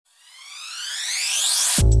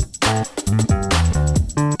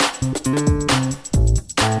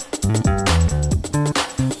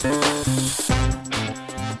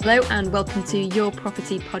welcome to Your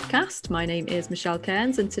Property Podcast. My name is Michelle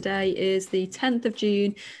Cairns and today is the 10th of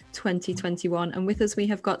June 2021, and with us we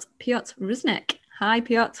have got Piotr Ruznik. Hi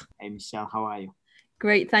Piotr. Hey Michelle, how are you?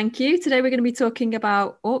 Great, thank you. Today we're going to be talking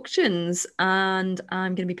about auctions, and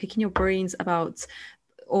I'm going to be picking your brains about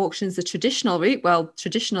auctions the traditional route. Well,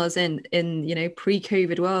 traditional as in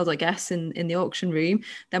pre-COVID world, I guess, in the auction room.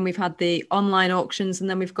 Then we've had the online auctions, and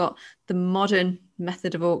then we've got the modern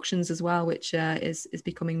method of auctions as well, which is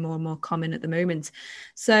becoming more and more common at the moment.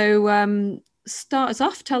 So start us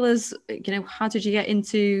off. Tell us, how did you get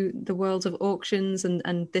into the world of auctions, and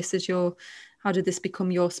how did this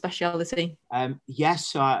become your speciality? Yes,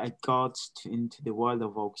 so I got into the world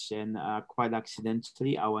of auction quite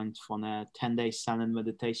accidentally. I went on a 10-day silent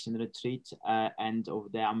meditation retreat, and over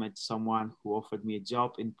there I met someone who offered me a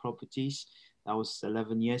job in properties. That was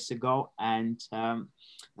 11 years ago, and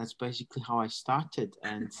that's basically how I started.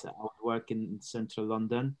 And I was working in central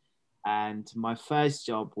London, and my first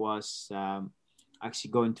job was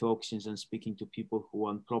actually going to auctions and speaking to people who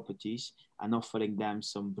want properties and offering them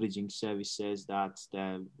some bridging services that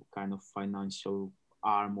the kind of financial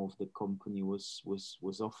arm of the company was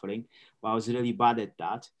offering. But I was really bad at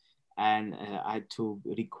that. And I had to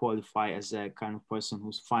requalify as a kind of person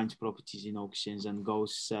who finds properties in auctions and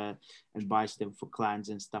goes and buys them for clients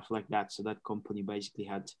and stuff like that. So that company basically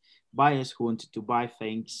had buyers who wanted to buy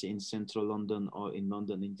things in central London or in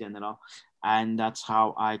London in general. And that's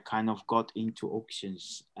how I kind of got into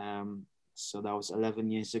auctions. So that was 11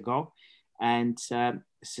 years ago. And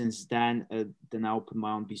since then I opened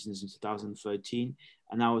my own business in 2013.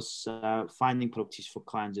 And I was finding properties for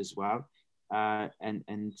clients as well.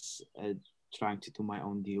 And trying to do my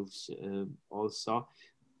own deals also.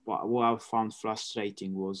 But what I found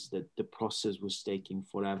frustrating was that the process was taking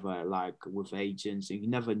forever, like with agents. You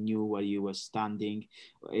never knew where you were standing.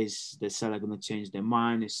 Is the seller going to change their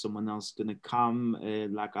mind? Is someone else going to come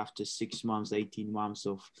like after 6 months, 18 months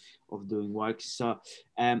of doing work? So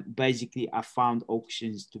basically, I found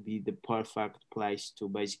auctions to be the perfect place to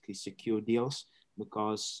basically secure deals,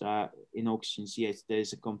 because in auctions, yes,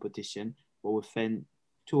 there's a competition, but within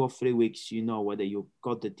 2 or 3 weeks, you know whether you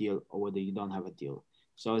got the deal or whether you don't have a deal.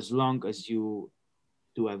 So as long as you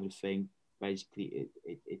do everything, basically,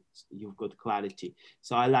 you've got clarity.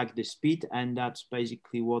 So I like the speed, and that's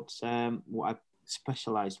basically what I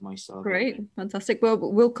specialized myself Great, in. fantastic. Well,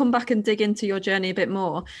 we'll come back and dig into your journey a bit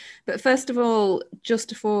more. But first of all,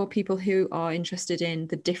 just for people who are interested in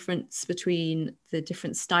the difference between the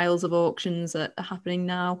different styles of auctions that are happening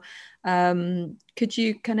now, could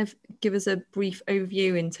you kind of give us a brief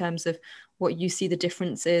overview in terms of what you see the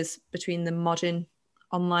differences between the modern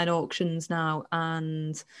online auctions now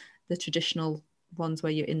and the traditional ones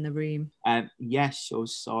where you're in the room? Yes,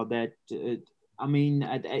 so that it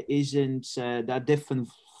isn't there are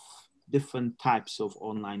different types of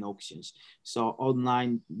online auctions. So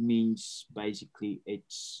online means basically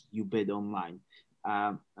it's you bid online,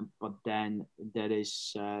 but then there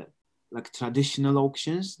is like traditional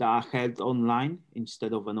auctions that are held online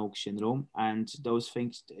instead of an auction room, and those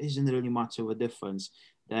things isn't really much of a difference.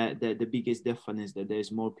 The biggest difference is that there's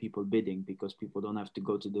more people bidding because people don't have to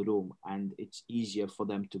go to the room, and it's easier for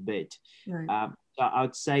them to bid. Right. So I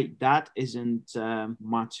would say that isn't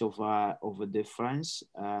much of a difference.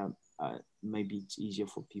 Maybe it's easier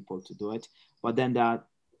for people to do it, but then there are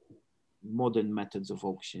modern methods of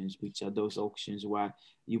auctions, which are those auctions where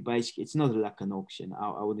you basically, it's not like an auction.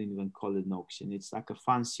 I wouldn't even call it an auction. It's like a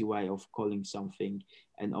fancy way of calling something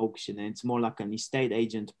an auction, and it's more like an estate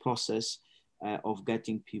agent process of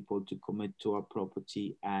getting people to commit to a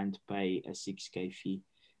property and pay a 6K fee.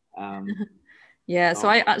 Yeah, so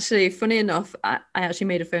I actually, funny enough, I actually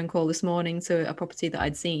made a phone call this morning to a property that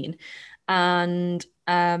I'd seen, and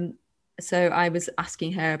so I was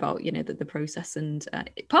asking her about the process, and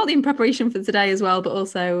partly in preparation for today as well, but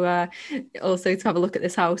also to have a look at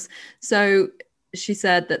this house. So she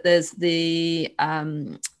said that there's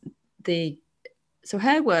so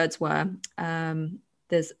her words were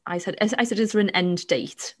I said, is there an end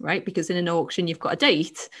date, right? Because in an auction, you've got a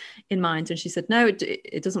date in mind. And she said, no,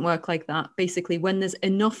 it doesn't work like that. Basically, when there's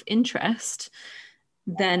enough interest,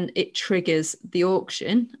 then it triggers the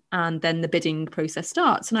auction and then the bidding process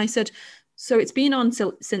starts. And I said, so it's been on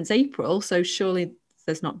since April, so surely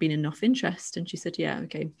there's not been enough interest. And she said, yeah,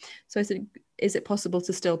 okay. So I said, is it possible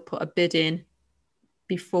to still put a bid in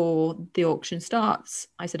before the auction starts?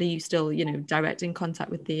 I said, are you still, direct in contact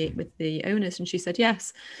with the owners? And she said,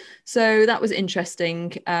 yes. So that was interesting,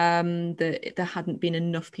 that there hadn't been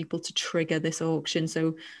enough people to trigger this auction.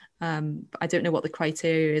 So I don't know what the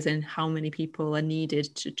criteria is and how many people are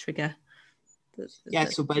needed to trigger Yeah,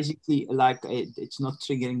 so basically, like it's not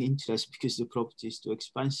triggering interest because the property is too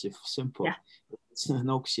expensive. Simple. Yeah. It's not an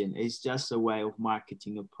auction. It's just a way of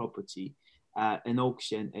marketing a property. An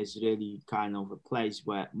auction is really kind of a place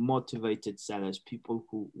where motivated sellers, people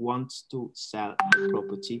who want to sell a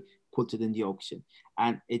property, put it in the auction,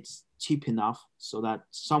 and it's cheap enough so that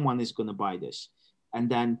someone is going to buy this, and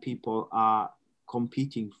then people are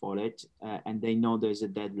competing for it, and they know there's a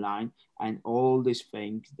deadline and all these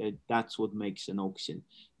things. That's what makes an auction.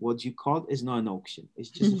 What you call is not an auction. It's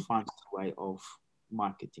just a fancy way of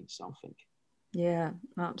marketing something. Yeah,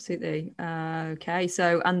 absolutely. Okay,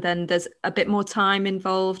 so and then there's a bit more time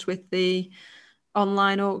involved with the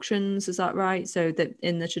online auctions, is that right? So that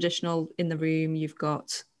in the traditional, in the room, you've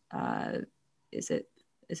got is it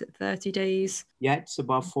 30 days? Yeah, it's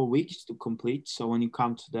about 4 weeks to complete. So when you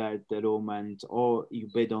come to the room and or you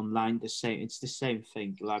bid online, it's the same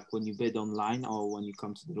thing. Like when you bid online or when you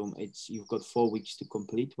come to the room, you've got 4 weeks to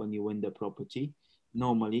complete when you win the property.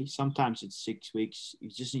 Normally, sometimes it's 6 weeks. You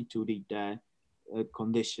just need to read the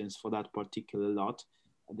conditions for that particular lot.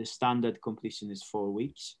 The standard completion is 4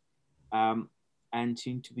 weeks. And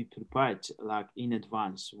you need to be prepared like in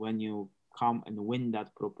advance when you come and win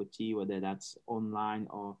that property, whether that's online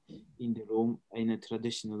or in the room in a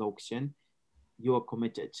traditional auction. You are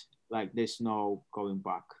committed. Like there's no going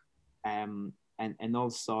back. And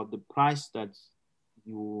also the price that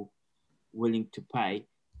you willing to pay,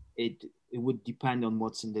 it would depend on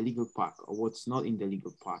what's in the legal pack or what's not in the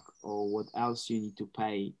legal pack or what else you need to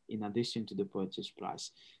pay in addition to the purchase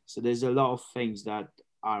price. So there's a lot of things that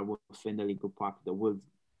are within the legal pack that will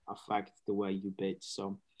affect the way you bid.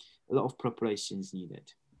 So a lot of preparation is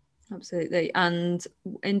needed. Absolutely. And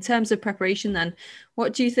in terms of preparation then,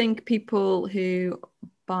 what do you think people who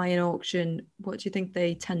buy an auction, what do you think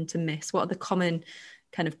they tend to miss? What are the common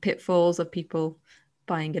kind of pitfalls of people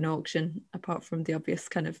buying an auction, apart from the obvious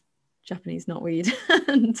kind of Japanese knotweed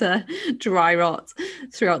and dry rot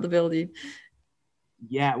throughout the building?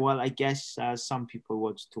 Yeah, well, I guess some people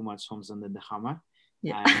watch too much Homes Under the Hammer.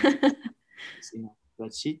 Yeah. You know,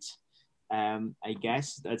 that's it. I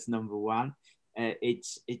guess that's number one.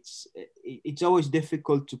 It's always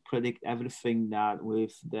difficult to predict everything that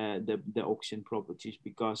with the auction properties,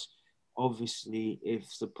 because obviously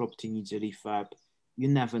if the property needs a refurb, you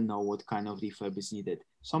never know what kind of refurb is needed.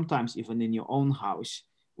 Sometimes even in your own house,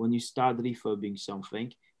 when you start refurbing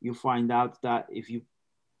something, you find out that if you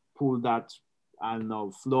pull that, I don't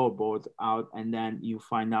know, floorboard out, and then you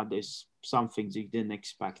find out there's some things you didn't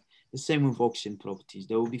expect. The same with auction properties.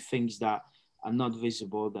 There will be things that are not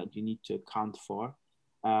visible that you need to account for.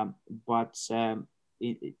 But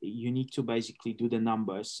you need to basically do the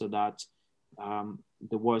numbers so that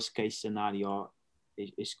the worst case scenario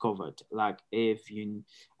is covered. Like if you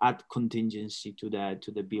add contingency to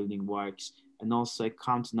the building works, and also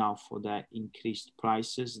account now for the increased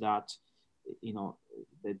prices that, you know,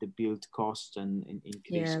 the build cost and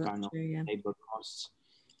increased labor costs.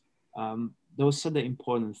 Those are the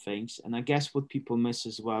important things. And I guess what people miss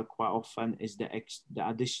as well quite often is the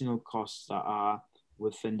additional costs that are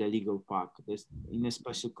within the legal pack. In the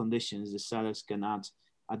special conditions, the sellers can add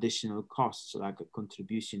additional costs like a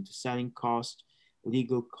contribution to selling cost,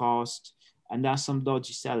 legal cost, and there are some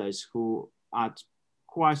dodgy sellers who add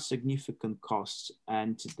quite significant costs,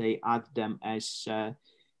 and they add them as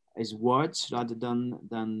words rather than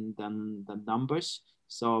numbers.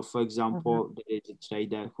 So, for example, there is a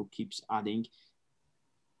trader who keeps adding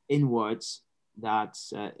in words that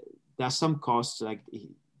there are some costs, like,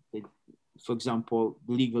 for example,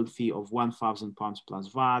 the legal fee of £1,000 plus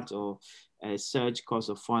VAT, or a search cost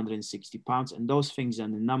of £460, and those things are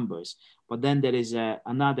the numbers. But then there is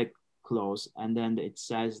another clause, and then it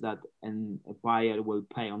says that a buyer will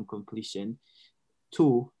pay on completion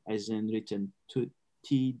 2, as in written,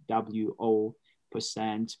 TWO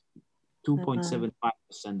percent,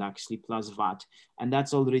 2.75% actually, plus VAT, and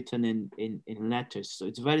that's all written in letters. So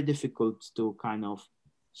it's very difficult to kind of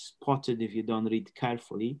spot it if you don't read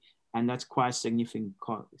carefully, and that's quite significant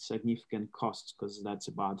costs, because that's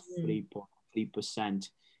about 3.3%,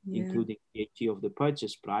 including VAT of the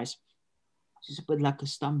purchase price. It's a bit like a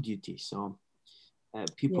stamp duty, so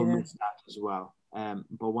people miss that as well.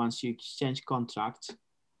 But once you exchange contract,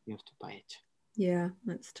 you have to pay it. Yeah,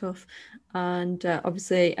 that's tough. And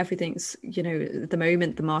obviously everything's, you know, at the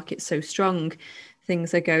moment the market's so strong,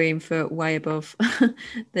 things are going for way above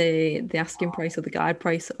the asking price or the guide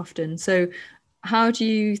price often. So how do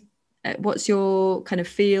you, what's your kind of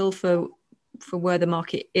feel for where the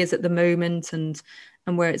market is at the moment and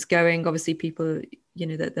where it's going? Obviously people, you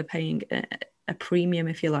know, that they're paying a premium,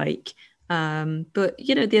 if you like. But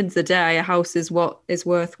at the end of the day, a house is what is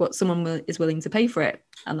worth what someone is willing to pay for it,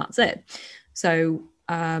 and that's it. So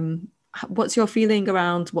what's your feeling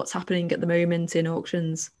around what's happening at the moment in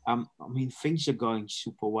auctions? I mean, things are going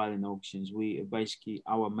super well in auctions. We basically,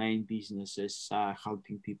 our main business is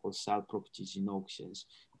helping people sell properties in auctions,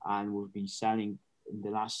 and we've been selling in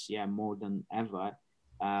the last year more than ever,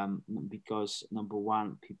 because number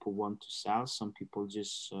one, people want to sell. Some people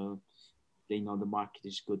just they know the market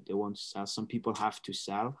is good, they want to sell. Some people have to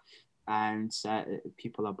sell, and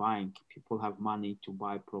people are buying. People have money to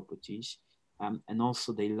buy properties. And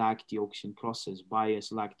also they like the auction process.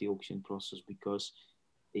 Buyers like the auction process because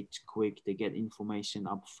it's quick, they get information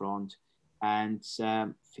up front, and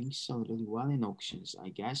things sell really well in auctions, I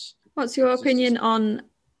guess. What's your opinion on,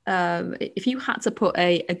 if you had to put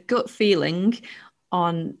a gut feeling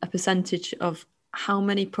on a percentage of how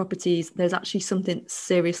many properties there's actually something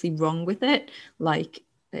seriously wrong with it, like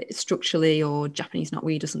structurally or Japanese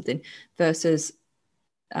knotweed or something, versus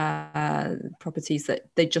properties that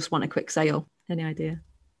they just want a quick sale? Any idea?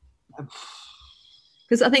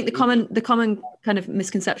 Because I think the common kind of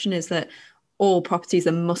misconception is that all properties,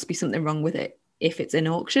 there must be something wrong with it if it's in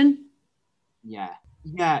auction. Yeah,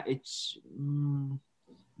 it's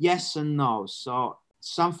yes and no. So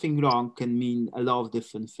something wrong can mean a lot of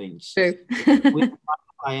different things. True. With my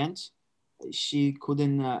client, she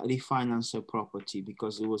couldn't refinance her property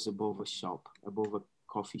because it was above a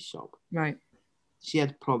coffee shop. Right. She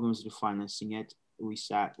had problems refinancing it. We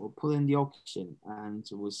said, we'll put in the auction and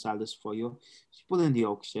we'll sell this for you. She put in the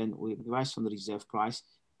auction, we advised on the reserve price,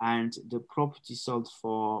 and the property sold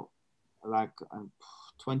for like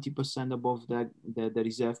 20% above the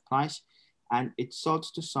reserve price. And it sold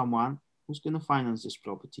to someone who's going to finance this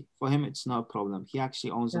property. For him, it's no problem. He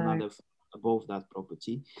actually owns another above that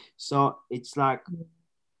property. So it's like,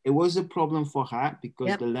 it was a problem for her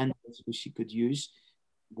because the lenders who she could use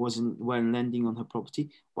weren't lending on her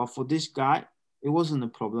property. But for this guy, it wasn't a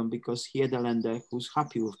problem because he had a lender who's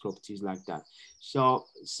happy with properties like that. So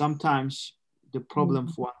sometimes the problem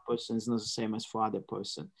for one person is not the same as for other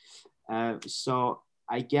person. So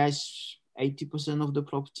I guess 80% of the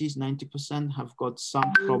properties, 90% have got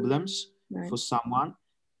some problems for someone,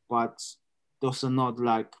 but those are not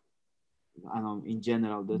like, I don't know, in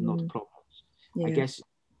general, they're not problems. I guess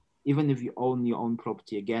even if you own your own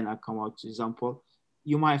property, again, I come out to example,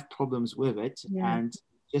 you might have problems with it, and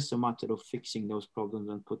just a matter of fixing those problems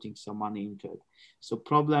and putting some money into it. So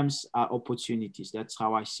problems are opportunities. That's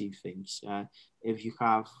how I see things. If you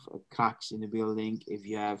have cracks in the building, if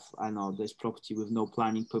you have, I don't know, this property with no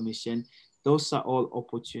planning permission, those are all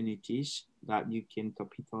opportunities that you can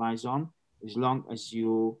capitalize on, as long as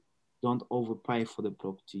you don't overpay for the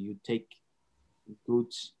property. You take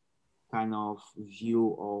good kind of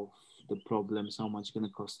view of the problems, how much it's going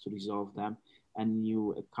to cost to resolve them, and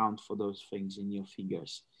you account for those things in your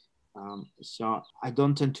figures. So I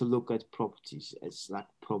don't tend to look at properties as like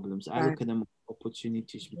problems. I look at them as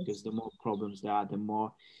opportunities, because the more problems there are, the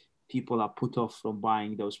more people are put off from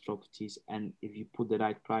buying those properties. And if you put the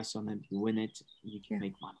right price on them, you win it, you can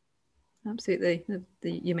make money. Absolutely.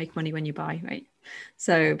 You make money when you buy, right?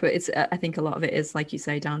 So, but it's, I think a lot of it is, like you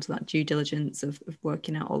say, down to that due diligence of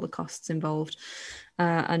working out all the costs involved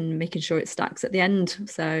and making sure it stacks at the end.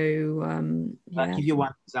 So, I'll give you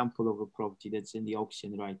one example of a property that's in the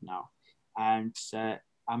auction right now. And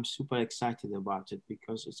I'm super excited about it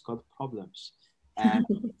because it's got problems.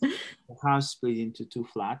 The house split into 2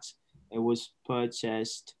 flats. It was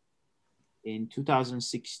purchased in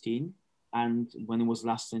 2016. And when it was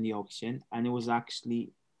last in the auction, and it was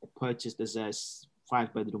actually purchased as a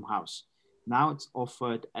 5-bedroom house. Now it's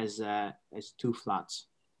offered as 2 flats.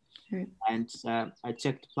 Right. And I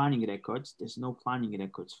checked planning records. There's no planning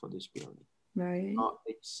records for this building. Right.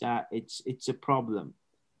 So it's a problem.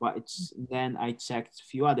 But then I checked a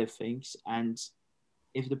few other things, and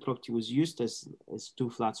if the property was used as 2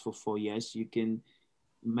 flats for 4 years, you can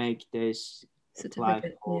make this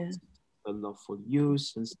certificate, a lawful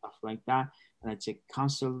use and stuff like that. And I checked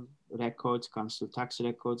council records, council tax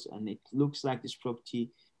records, and it looks like this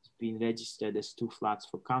property has been registered as 2 flats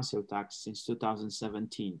for council tax since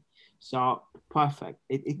 2017. So perfect.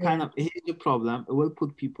 It kind of, it is a problem. It will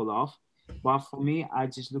put people off. But for me, I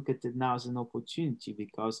just look at it now as an opportunity,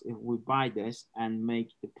 because if we buy this and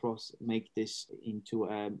make this into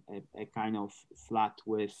a kind of flat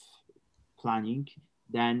with planning,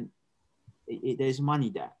 then there's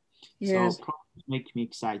money there. Yeah. So problems make me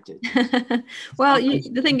excited. Well,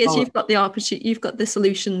 the thing is, you've got the opportunity, you've got the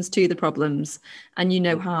solutions to the problems, and you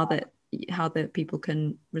know how the people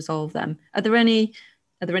can resolve them. Are there any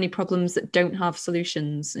problems that don't have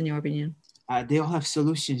solutions, in your opinion? They all have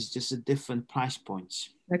solutions, just at different price points.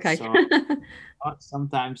 Okay. So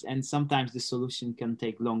sometimes the solution can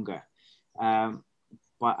take longer.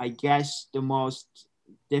 But I guess the most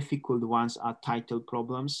difficult ones are title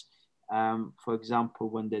problems. For example,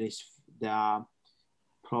 when there are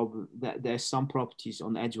there's some properties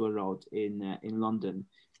on Edgware Road in London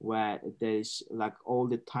where there's like all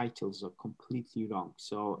the titles are completely wrong.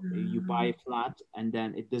 So you buy a flat and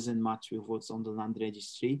then it doesn't match with what's on the land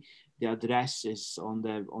registry. The addresses on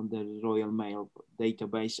the Royal Mail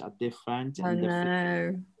database are different, Oh, and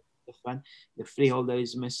no. different. The freeholder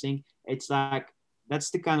is missing. It's like that's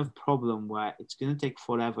the kind of problem where it's going to take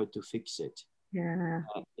forever to fix it. Yeah.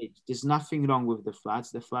 There's nothing wrong with the flats.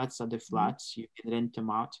 The flats are the flats. You can rent them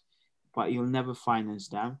out, but you'll never finance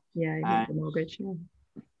them. Yeah, you get the mortgage. Yeah.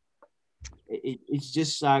 It's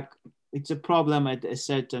just like it's a problem at a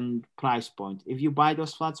certain price point. If you buy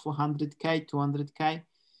those flats for 100k, 200k,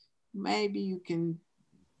 maybe you can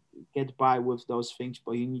get by with those things,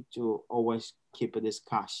 but you need to always keep it as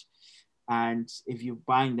cash. And if you're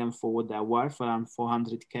buying them for what they're worth, around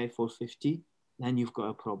 400k, 450, then you've got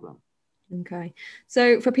a problem. Okay.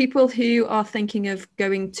 So for people who are thinking of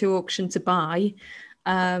going to auction to buy,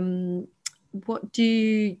 what do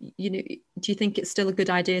you think it's still a good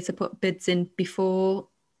idea to put bids in before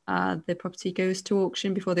the property goes to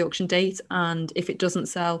auction, before the auction date? And if it doesn't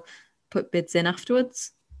sell, put bids in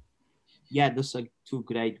afterwards? Yeah, those are two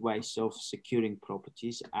great ways of securing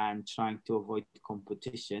properties and trying to avoid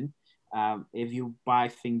competition. If you buy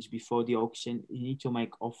things before the auction, you need to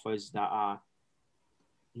make offers that are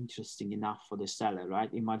interesting enough for the seller, right?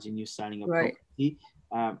 Imagine you selling a property.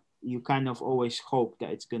 You kind of always hope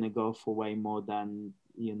that it's going to go for way more than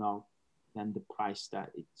than the price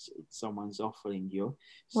that someone's offering you.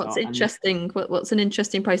 What's interesting? What's an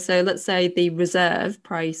interesting price? So let's say the reserve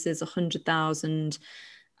price is 100,000,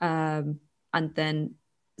 and then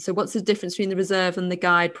so what's the difference between the reserve and the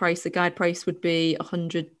guide price? The guide price would be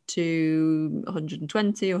 100 to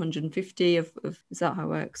 120, 150. Is that how it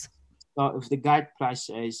works? So if the guide price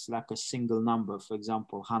is like a single number, for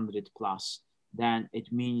example, 100 plus, then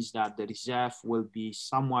it means that the reserve will be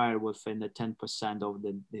somewhere within the 10% of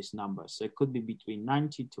this number. So it could be between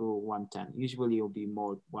 90 to 110. Usually it'll be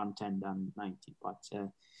more 110 than 90, but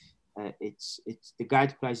it's the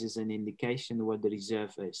guide price is an indication what the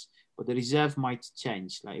reserve is. But the reserve might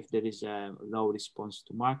change. Like if there is a low response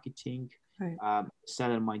to marketing, right. The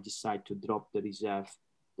seller might decide to drop the reserve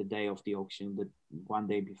the day of the auction, the one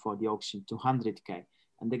day before the auction, to 100k,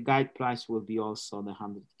 and the guide price will be also the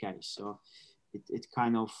 100k. So it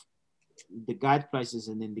kind of, the guide price is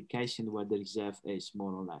an indication where the reserve is,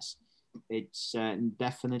 more or less. It's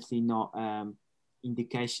definitely not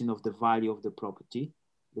indication of the value of the property,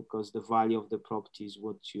 because the value of the property is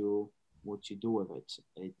what you do with it.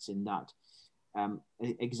 It's in that.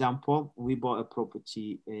 Example, we bought a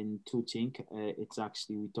property in Tooting. It's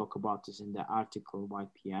actually, we talk about this in the article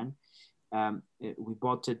YPN. We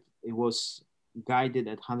bought it, it was guided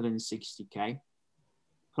at 160k.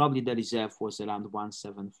 Probably the reserve was around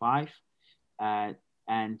 175,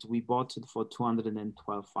 and we bought it for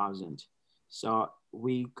 212,000. So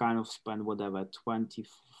we kind of spent whatever 25%,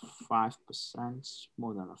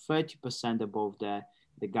 more than 30% above the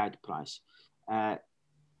guide price.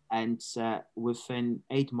 And within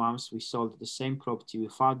 8 months, we sold the same property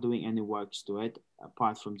without doing any works to it,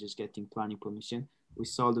 apart from just getting planning permission. We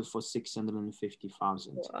sold it for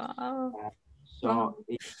 650,000. Wow. So wow.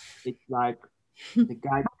 it's like the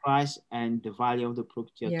guide price and the value of the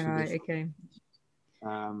property are two different. Okay.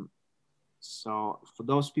 So for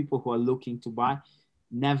those people who are looking to buy,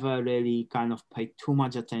 never really kind of pay too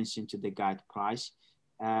much attention to the guide price.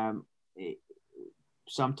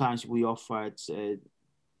 Sometimes we offered 2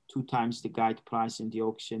 times the guide price in the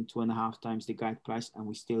auction, 2.5 times the guide price, and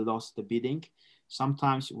we still lost the bidding.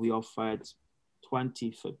 Sometimes we offered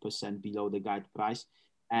 20% below the guide price,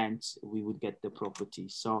 and we would get the property.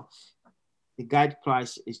 So the guide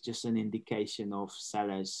price is just an indication of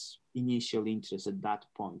sellers' initial interest at that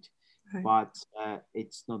point, right. But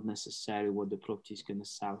it's not necessarily what the property is going to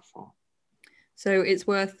sell for. So it's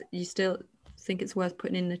worth, you still think it's worth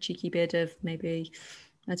putting in a cheeky bid of maybe,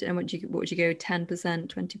 I don't know, what would you go, 10%,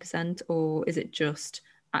 20%, or is it just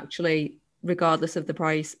actually, regardless of the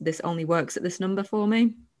price, this only works at this number for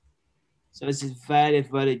me? So it's a very,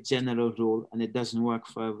 very general rule, and it doesn't work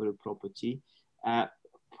for every property.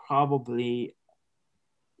 Probably,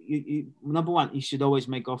 number one, you should always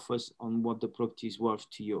make offers on what the property is worth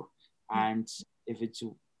to you. And if it's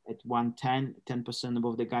at 110, 10%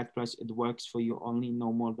 above the guide price, it works for you only,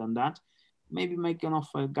 no more than that. Maybe make an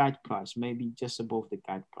offer guide price, maybe just above the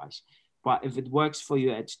guide price. But if it works for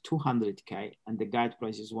you at 200K and the guide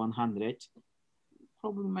price is 100,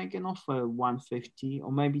 probably make an offer 150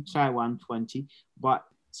 or maybe try 120. But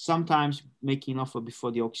sometimes making an offer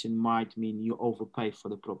before the auction might mean you overpay for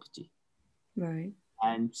the property. Right.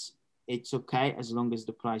 And it's okay as long as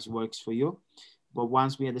the price works for you. But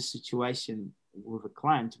once we had a situation with a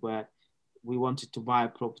client where we wanted to buy a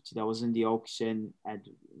property that was in the auction at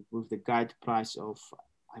with the guide price of,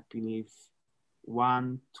 I believe,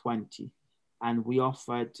 120, and we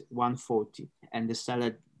offered 140, and the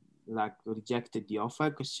seller like rejected the offer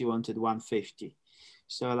because she wanted 150.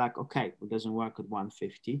 So like, okay, it doesn't work at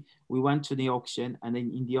 150. We went to the auction, and then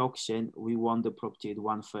in the auction we won the property at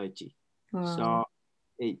 130. Wow. So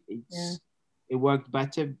it worked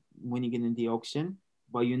better when you get in the auction,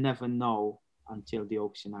 but you never know until the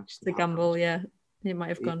auction actually It's a gamble. happens. Yeah, it might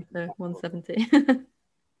have gone for 170.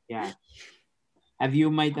 Yeah. Have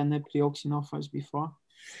you made any pre-auction offers before?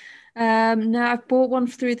 No, I've bought one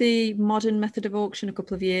through the modern method of auction a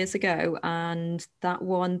couple of years ago, and that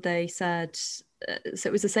one they said so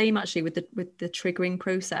it was the same actually with the triggering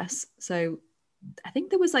process. So I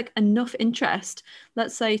think there was like enough interest,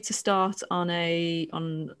 let's say, to start on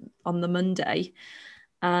the Monday,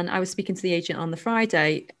 and I was speaking to the agent on the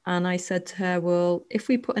Friday, and I said to her, well, if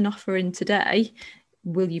we put an offer in today,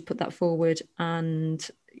 will you put that forward and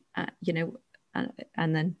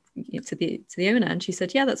and then to the owner? And she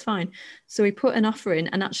said, yeah, that's fine. So we put an offer in,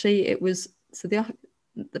 and actually it was, so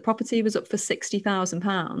the property was up for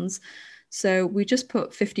 £60,000. So we just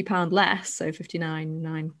put £50 less, so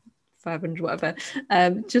 59,900, whatever,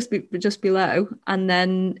 just below, and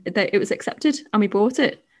then it was accepted and we bought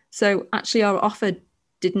it. So actually our offer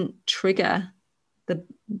didn't trigger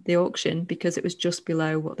the auction because it was just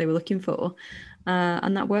below what they were looking for,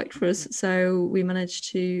 and that worked for us. So we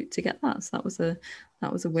managed to get that. So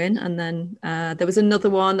that was a win. And then there was another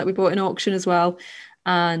one that we bought in auction as well,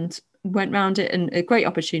 and went round it, and a great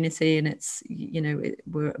opportunity. And it's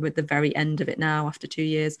we're at the very end of it now after 2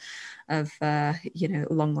 years of a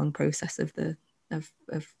long process of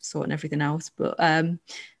sorting everything out. But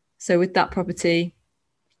so with that property,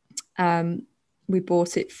 we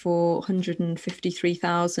bought it for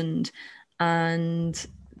 153,000, and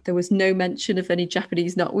there was no mention of any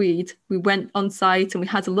Japanese knotweed. We went on site and we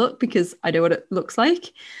had a look because I know what it looks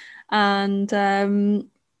like. And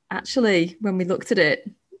actually, when we looked at it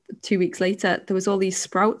 2 weeks later, there was all these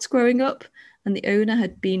sprouts growing up, and the owner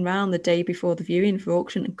had been round the day before the viewing for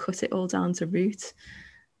auction and cut it all down to root.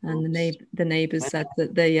 And the neighbours said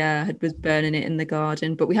that they was burning it in the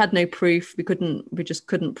garden, but we had no proof. We just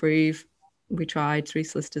couldn't prove. We tried 3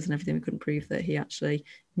 solicitors and everything. We couldn't prove that he actually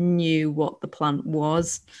knew what the plant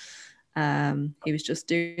was. He was just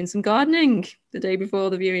doing some gardening the day before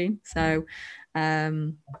the viewing. So,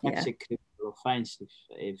 That's a criminal offence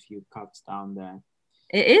if you cut down there.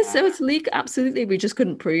 It is. So it's legal. Absolutely. We just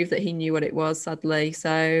couldn't prove that he knew what it was, sadly.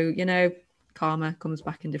 So, karma comes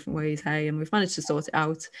back in different ways. Hey, and we've managed to sort it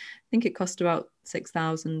out. I think it cost about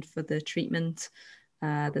 6,000 for the treatment.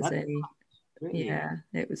 It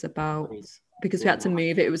was about, because we had to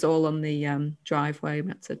move it. It was all on the driveway. We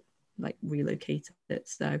had to relocate it.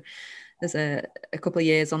 So there's a couple of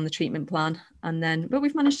years on the treatment plan, but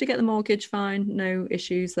we've managed to get the mortgage fine. No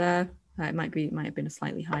issues there. It might have been a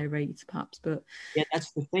slightly higher rate, perhaps, but yeah,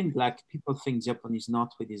 that's the thing. Like, people think Japanese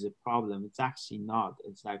knotweed is a problem. It's actually not.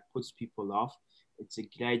 It's like puts people off. It's a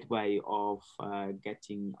great way of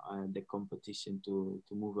getting the competition to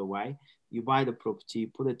move away. You buy the property,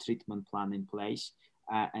 put a treatment plan in place,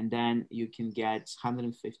 and then you can get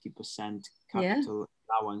 150% capital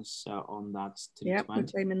allowance on that treatment. Yeah, I'm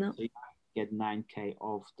claiming that. So you get 9K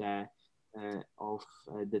of the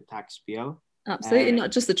tax bill. Absolutely,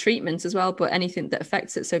 not just the treatment as well, but anything that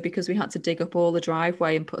affects it. So because we had to dig up all the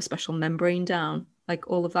driveway and put a special membrane down,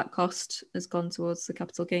 all of that cost has gone towards the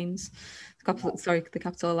capital gains, the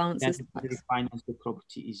capital allowances. You finance the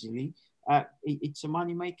property easily. It's a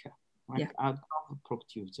money maker. I'd love a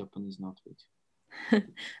property with Japanese knotweed.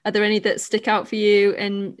 Are there any that stick out for you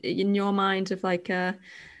in your mind of like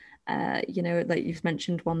you've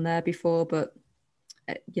mentioned one there before, but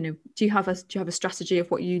do you have a strategy of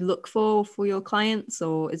what you look for your clients,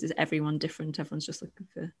 or is it everyone different? Everyone's just looking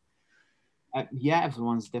for.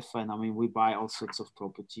 Everyone's different. I mean, we buy all sorts of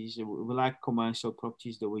properties. We like commercial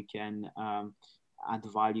properties that we can add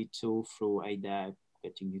value to through either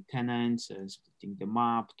getting new tenants, splitting them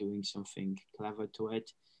up, doing something clever to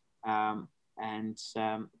it,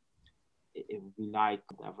 we like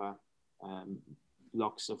whatever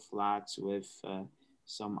blocks of flats with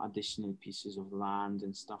some additional pieces of land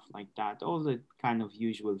and stuff like that. All the kind of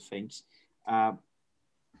usual things.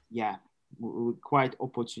 we're quite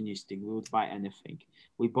opportunistic. We would buy anything.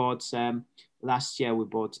 We bought last year. We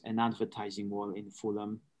bought an advertising wall in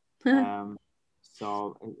Fulham.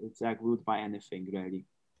 So it's like we would buy anything really.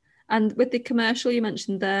 And with the commercial you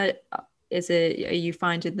mentioned there, are you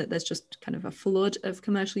finding that there's just kind of a flood of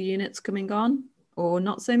commercial units coming on, or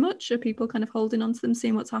not so much? Are people kind of holding on to them,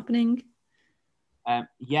 seeing what's happening?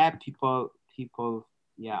 Yeah, people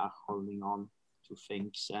are holding on to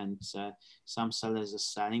things, and some sellers are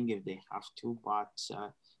selling if they have to, but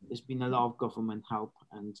there's been a lot of government help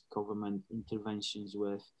and government interventions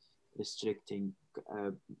with restricting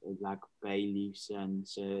like bailiffs and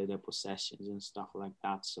repossessions and stuff like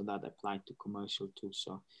that, so that applied to commercial too.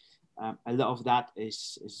 So a lot of that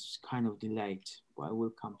is kind of delayed, but it will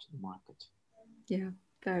come to the market. Yeah,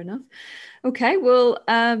 fair enough. Okay, well,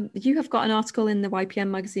 you have got an article in the YPM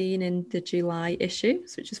magazine in the July issue,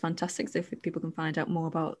 which is fantastic. So if people can find out more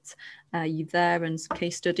about you there and some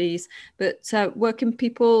case studies. But where can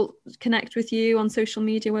people connect with you on social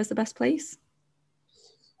media? Where's the best place?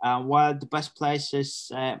 Well, the best place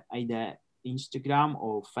is either Instagram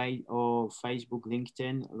or Facebook,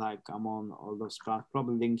 LinkedIn. Like I'm on all those platforms.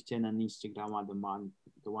 Probably LinkedIn and Instagram are the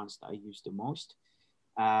ones that I use the most.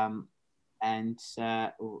 And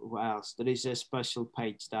what else? There is a special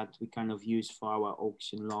page that we kind of use for our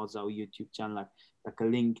auction laws, our YouTube channel, like a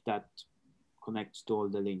link that connects to all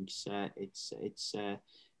the links. It's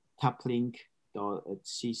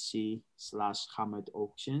taplink.cc/Hamed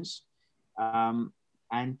Auctions.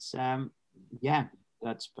 Yeah,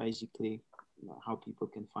 that's basically how people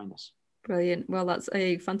can find us. Brilliant. Well, that's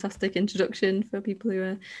a fantastic introduction for people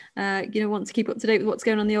who are, want to keep up to date with what's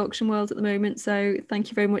going on in the auction world at the moment. So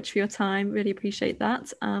thank you very much for your time. Really appreciate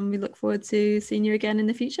that. We look forward to seeing you again in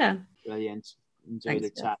the future. Brilliant. Enjoy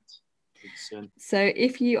the chat. So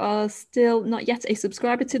if you are still not yet a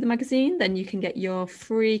subscriber to the magazine, then you can get your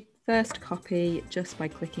free first copy just by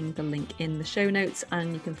clicking the link in the show notes,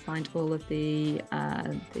 and you can find all of the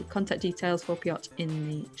contact details for Piotr in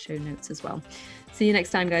the show notes as well. See you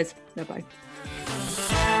next time, guys. Bye-bye.